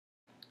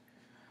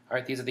All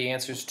right, these are the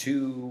answers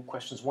to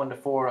questions 1 to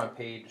 4 on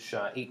page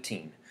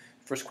 18.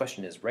 First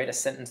question is, write a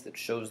sentence that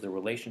shows the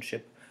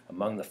relationship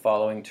among the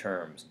following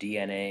terms: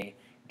 DNA,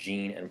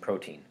 gene, and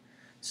protein.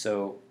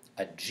 So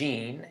a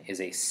gene is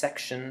a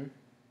section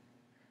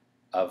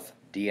of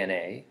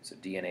DNA. So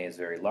DNA is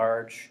very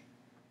large,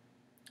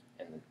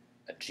 and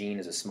a gene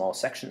is a small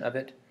section of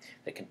it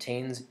that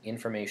contains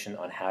information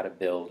on how to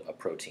build a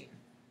protein.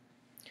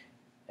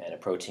 And a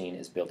protein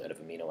is built out of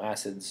amino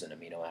acids, and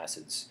amino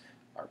acids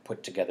are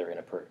put together in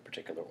a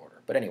particular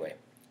order. But anyway,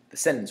 the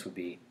sentence would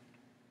be,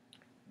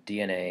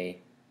 DNA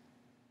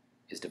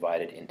is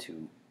divided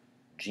into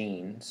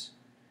genes,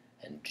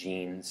 and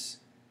genes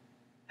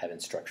have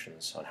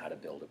instructions on how to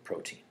build a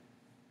protein.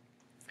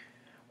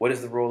 What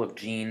is the role of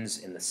genes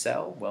in the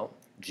cell? Well,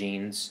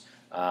 genes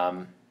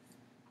have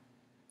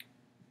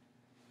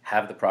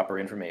the proper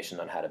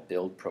information on how to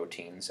build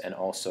proteins, and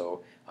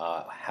also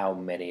how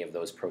many of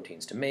those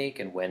proteins to make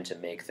and when to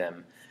make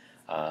them.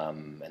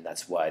 And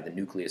that's why the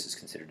nucleus is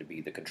considered to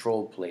be the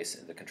control place,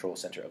 the control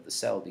center of the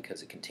cell,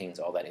 because it contains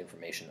all that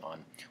information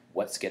on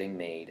what's getting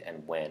made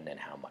and when and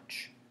how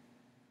much.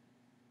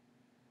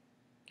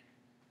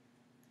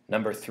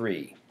 Number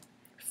 3,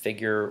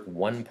 figure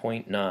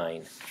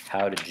 1.9,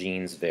 how do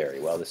genes vary?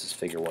 Well, this is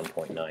figure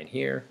 1.9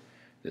 here,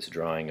 this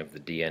drawing of the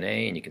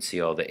DNA, and you can see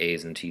all the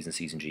A's and T's and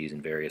C's and G's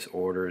in various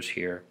orders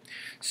here.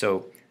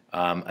 So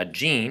a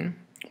gene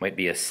might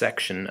be a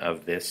section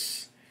of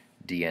this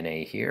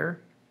DNA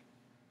here.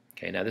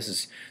 Okay, now this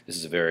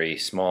is a very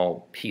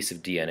small piece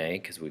of DNA,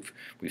 because we've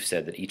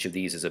said that each of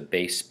these is a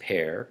base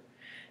pair,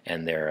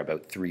 and there are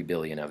about 3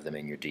 billion of them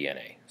in your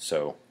DNA.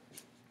 So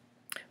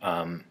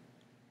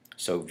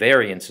so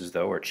variances,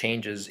 though, or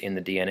changes in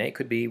the DNA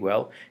could be,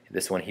 well,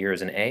 this one here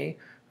is an A.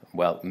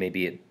 Well,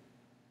 maybe it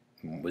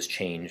was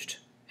changed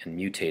and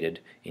mutated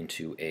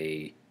into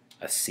a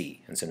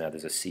C, and so now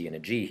there's a C and a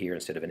G here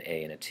instead of an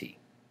A and a T.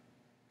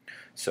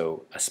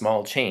 So a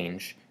small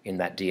change in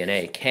that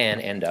DNA can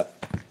end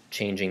up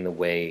changing the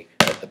way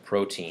that the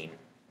protein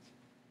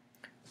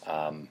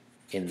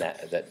in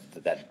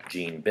that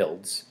gene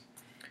builds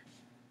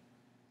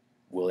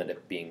will end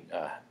up being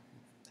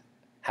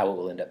how it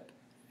will end up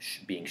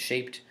being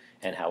shaped,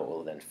 and how it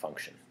will then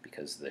function,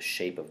 because the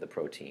shape of the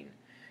protein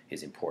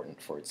is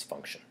important for its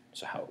function,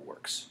 so how it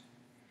works.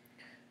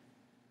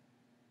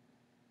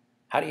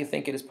 How do you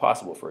think it is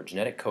possible for a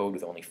genetic code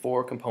with only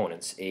 4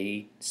 components,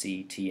 A,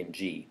 C, T, and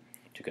G,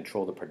 to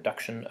control the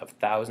production of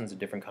thousands of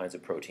different kinds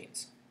of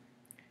proteins?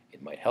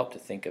 It might help to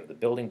think of the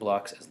building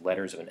blocks as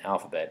letters of an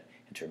alphabet,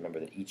 and to remember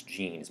that each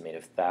gene is made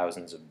of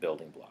thousands of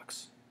building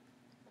blocks.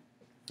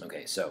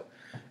 Okay, so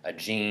a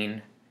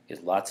gene is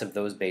lots of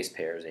those base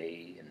pairs,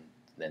 A and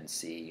then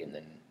C and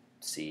then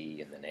C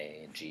and then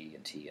A and G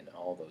and T and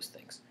all those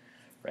things,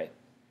 right?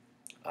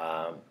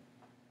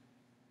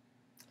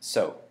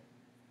 So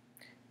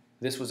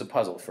this was a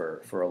puzzle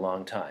for a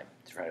long time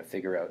to try to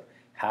figure out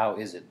how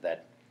is it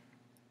that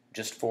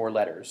just 4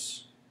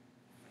 letters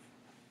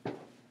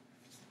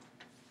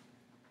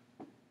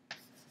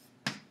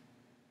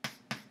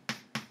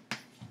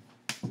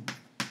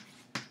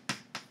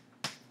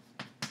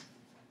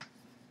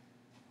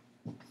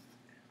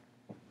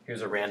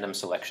here's a random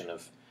selection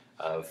of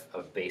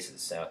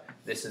bases. Now,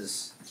 this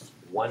is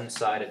one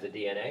side of the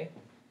DNA.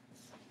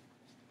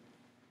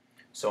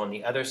 So on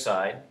the other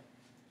side,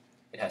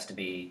 it has to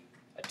be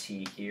a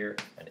T here,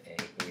 an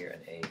A here,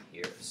 an A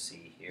here, a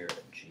C here,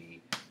 a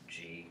G,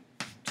 G,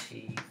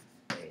 T,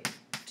 A,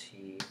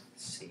 T,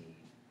 C,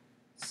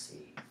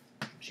 C,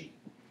 G.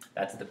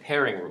 That's the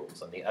pairing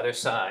rules. On the other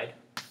side,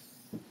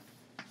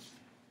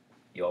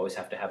 you always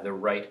have to have the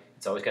right,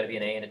 it's always got to be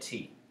an A and a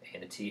T. A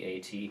and a T, A,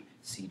 T,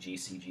 C, G,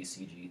 C, G,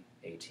 C, G,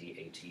 A, T,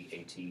 A, T, A,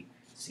 T,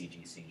 C,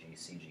 G, C, G,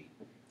 C, G.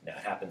 Now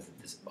it happens that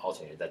this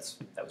alternated,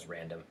 that was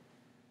random.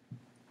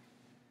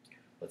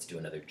 Let's do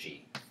another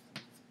G.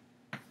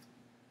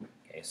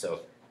 Okay,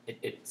 so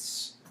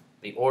it's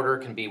the order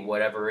can be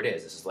whatever it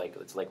is. This is like,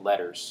 it's like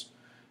letters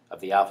of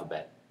the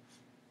alphabet.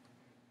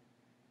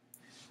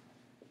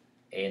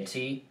 A and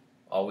T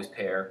always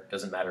pair,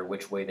 doesn't matter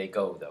which way they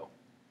go though.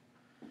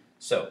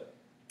 So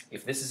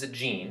if this is a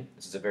gene,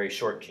 this is a very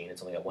short gene,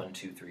 it's only got 1,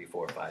 2, 3,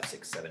 4, 5,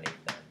 6, 7, 8,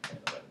 9, 10,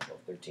 11,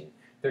 12,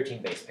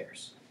 13 base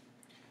pairs.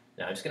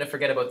 Now I'm just going to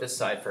forget about this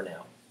side for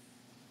now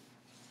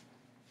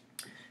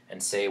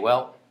and say,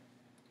 well,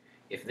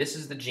 if this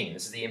is the gene,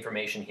 this is the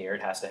information here,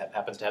 it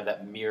happens to have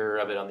that mirror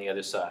of it on the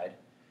other side,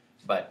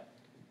 but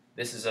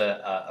this is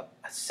a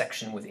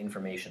section with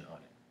information on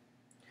it.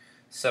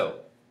 So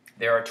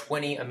there are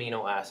 20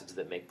 amino acids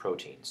that make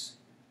proteins.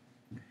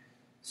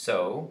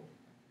 So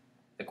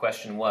the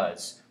question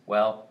was,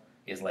 well,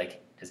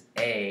 does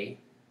A,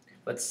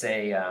 let's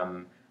say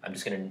I'm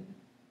just going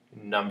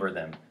to number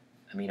them.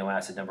 Amino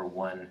acid number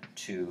 1,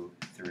 2,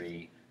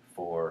 3,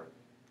 4,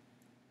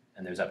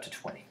 and there's up to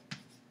 20.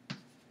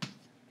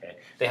 Okay.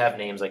 They have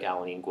names like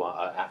alanine,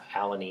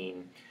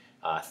 alanine,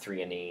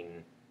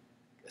 threonine,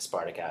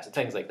 aspartic acid,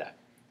 things like that.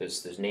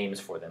 There's names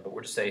for them, but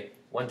we're just say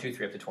 1, 2,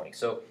 3 up to 20.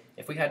 So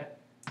if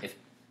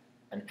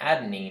an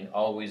adenine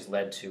always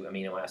led to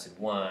amino acid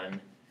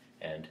 1,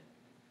 And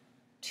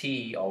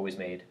T always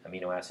made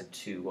amino acid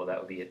 2, well that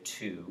would be a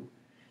 2,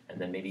 and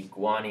then maybe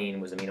guanine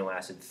was amino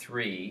acid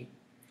 3,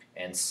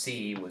 and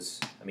C was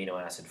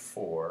amino acid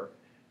 4,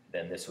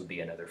 then this would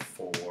be another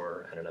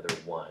 4, and another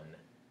 1,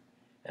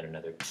 and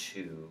another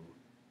 2,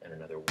 and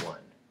another 1.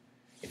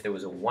 If there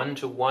was a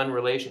 1-to-1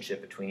 relationship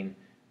between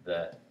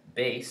the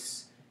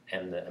base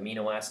and the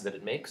amino acid that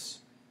it makes,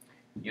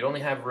 you'd only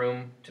have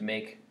room to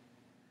make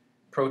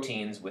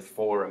proteins with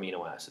 4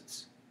 amino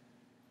acids.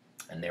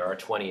 And there are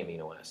 20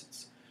 amino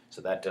acids,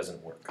 so that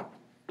doesn't work.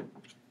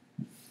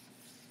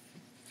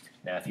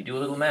 Now if you do a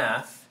little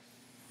math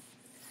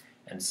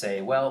and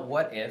say, well,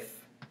 what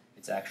if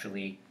it's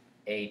actually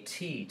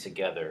AT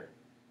together,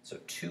 so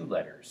 2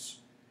 letters.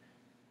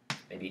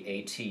 Maybe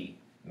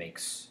AT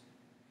makes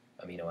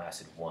amino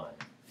acid 1,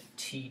 and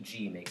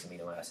TG makes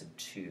amino acid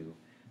 2,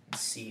 and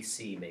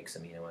CC makes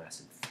amino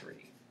acid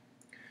 3.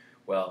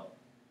 Well,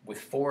 with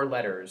 4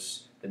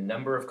 letters, the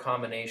number of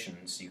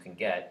combinations you can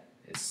get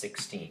is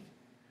 16.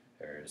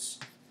 There's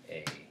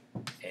A,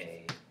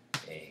 T,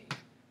 A,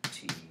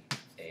 C,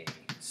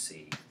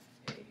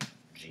 A,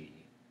 G,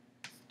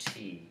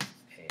 T,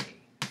 A,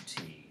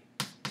 T,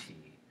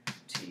 T,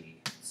 T,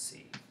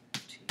 C,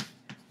 T,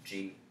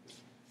 G,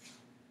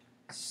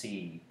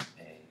 C,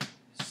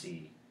 A,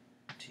 C,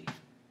 T,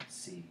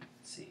 C,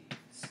 C,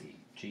 C,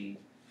 G,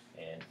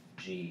 and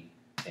G,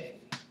 A,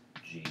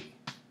 G,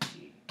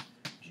 T,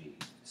 G,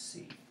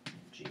 C,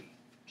 G,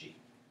 G.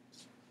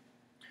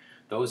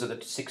 Those are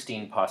the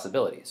 16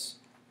 possibilities.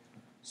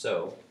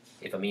 So,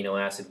 if amino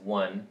acid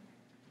 1,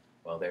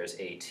 well, there's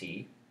AT,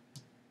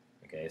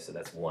 okay, so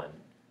that's 1.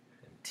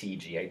 And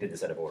TG, I did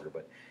this out of order,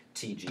 but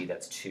TG,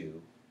 that's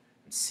 2.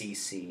 And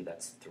CC,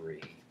 that's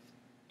 3.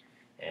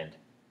 And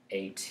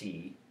AT,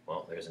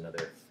 well, there's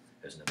another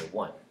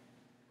 1,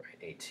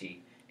 right? AT,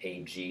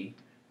 AG,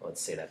 well,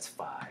 let's say that's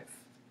 5.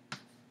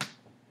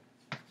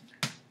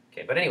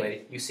 Okay, but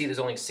anyway, you see there's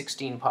only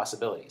 16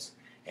 possibilities.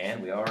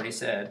 And we already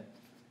said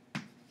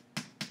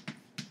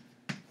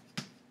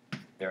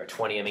there are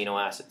 20 amino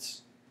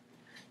acids.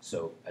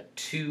 So a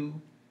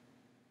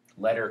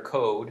 2-letter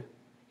code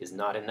is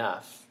not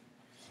enough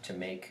to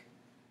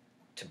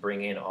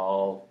bring in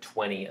all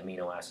 20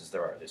 amino acids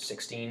there are. There's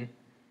 16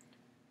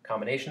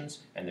 combinations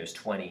and there's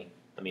 20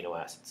 amino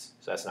acids.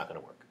 So that's not going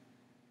to work.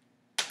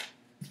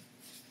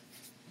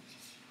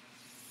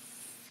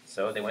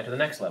 So they went to the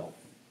next level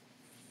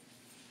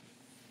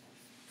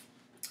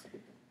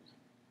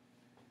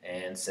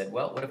and said,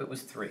 well, what if it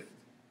was 3?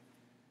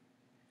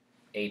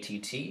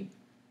 ATT and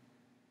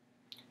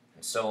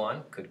so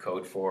on could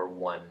code for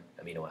 1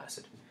 amino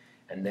acid.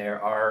 And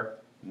there are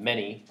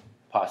many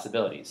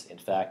possibilities. In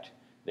fact,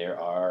 there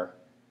are,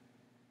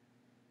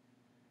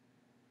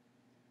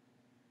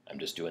 I'm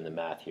just doing the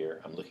math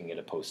here, I'm looking at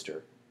a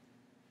poster.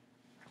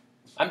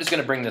 I'm just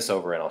going to bring this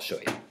over and I'll show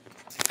you.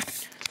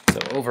 So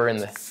over in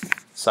the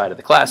side of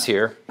the class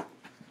here,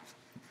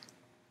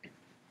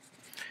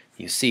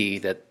 you see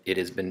that it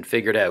has been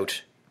figured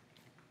out.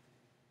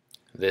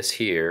 This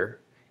here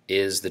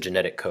is the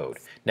genetic code.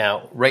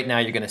 Now, right now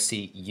you're going to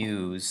see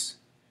U's,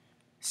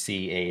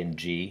 C, A, and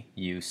G,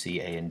 U, C,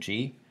 A, and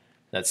G.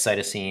 That's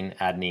cytosine,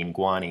 adenine,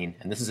 guanine,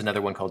 and this is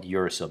another one called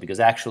uracil, because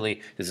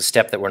actually there's a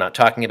step that we're not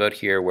talking about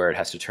here where it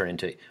has to turn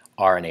into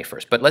RNA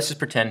first. But let's just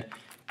pretend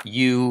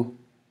U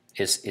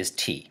is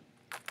T.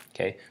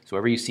 Okay, so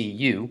wherever you see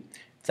U,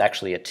 it's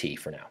actually a T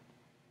for now.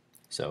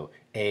 So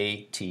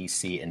A, T,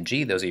 C, and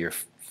G, those are your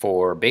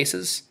 4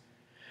 bases.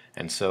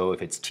 And so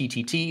if it's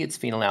TTT, it's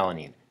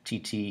phenylalanine.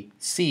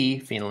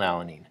 TTC,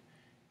 phenylalanine.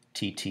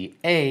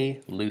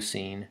 TTA,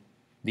 leucine.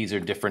 These are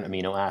different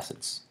amino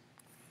acids.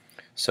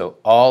 So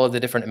all of the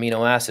different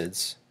amino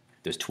acids,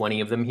 there's 20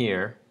 of them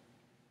here,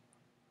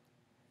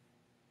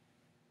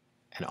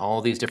 and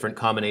all these different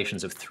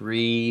combinations of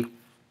 3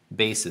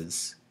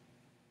 bases,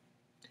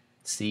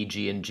 C,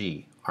 G, and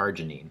G,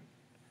 arginine,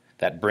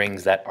 that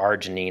brings that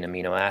arginine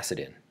amino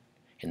acid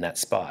in that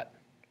spot.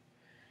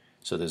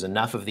 So there's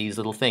enough of these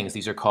little things.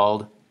 These are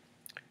called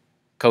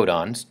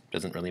codons.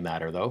 Doesn't really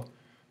matter though.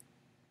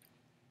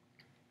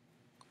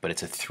 But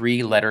it's a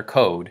 3-letter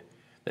code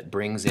that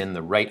brings in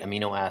the right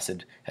amino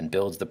acid and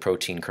builds the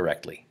protein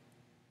correctly.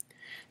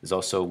 There's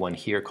also one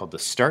here called the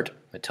start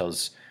that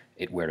tells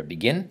it where to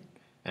begin,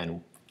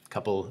 and a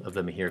couple of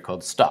them here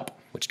called stop,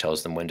 which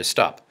tells them when to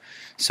stop.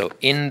 So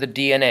in the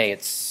DNA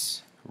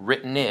it's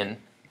written in,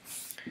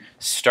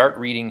 start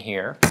reading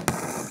here,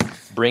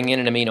 bring in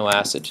an amino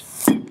acid,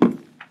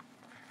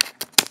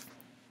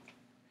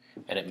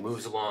 and it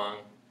moves along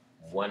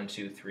 1,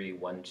 2, 3,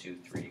 1, 2,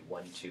 3,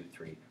 1, 2,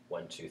 3,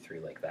 1, 2, 3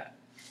 like that.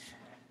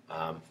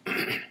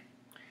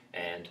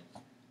 And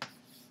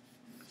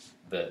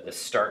the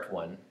start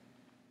one,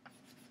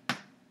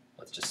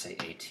 let's just say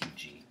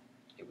ATG.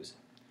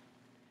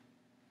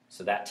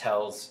 So that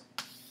tells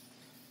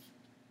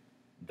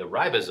the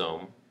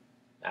ribosome,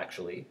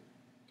 actually,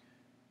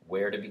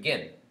 where to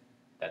begin.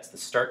 That's the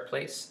start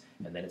place,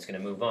 and then it's going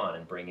to move on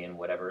and bring in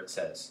whatever it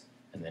says.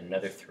 And then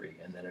another 3,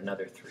 and then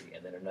another 3,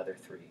 and then another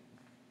 3.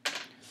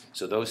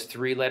 So those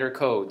 3-letter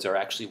codes are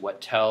actually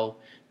what tell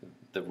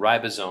the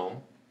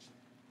ribosome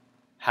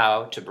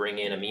how to bring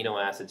in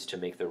amino acids to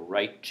make the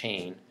right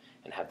chain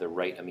and have the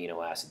right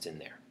amino acids in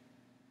there.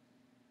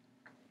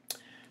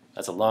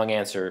 That's a long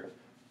answer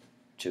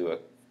to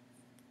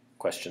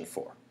question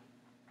 4.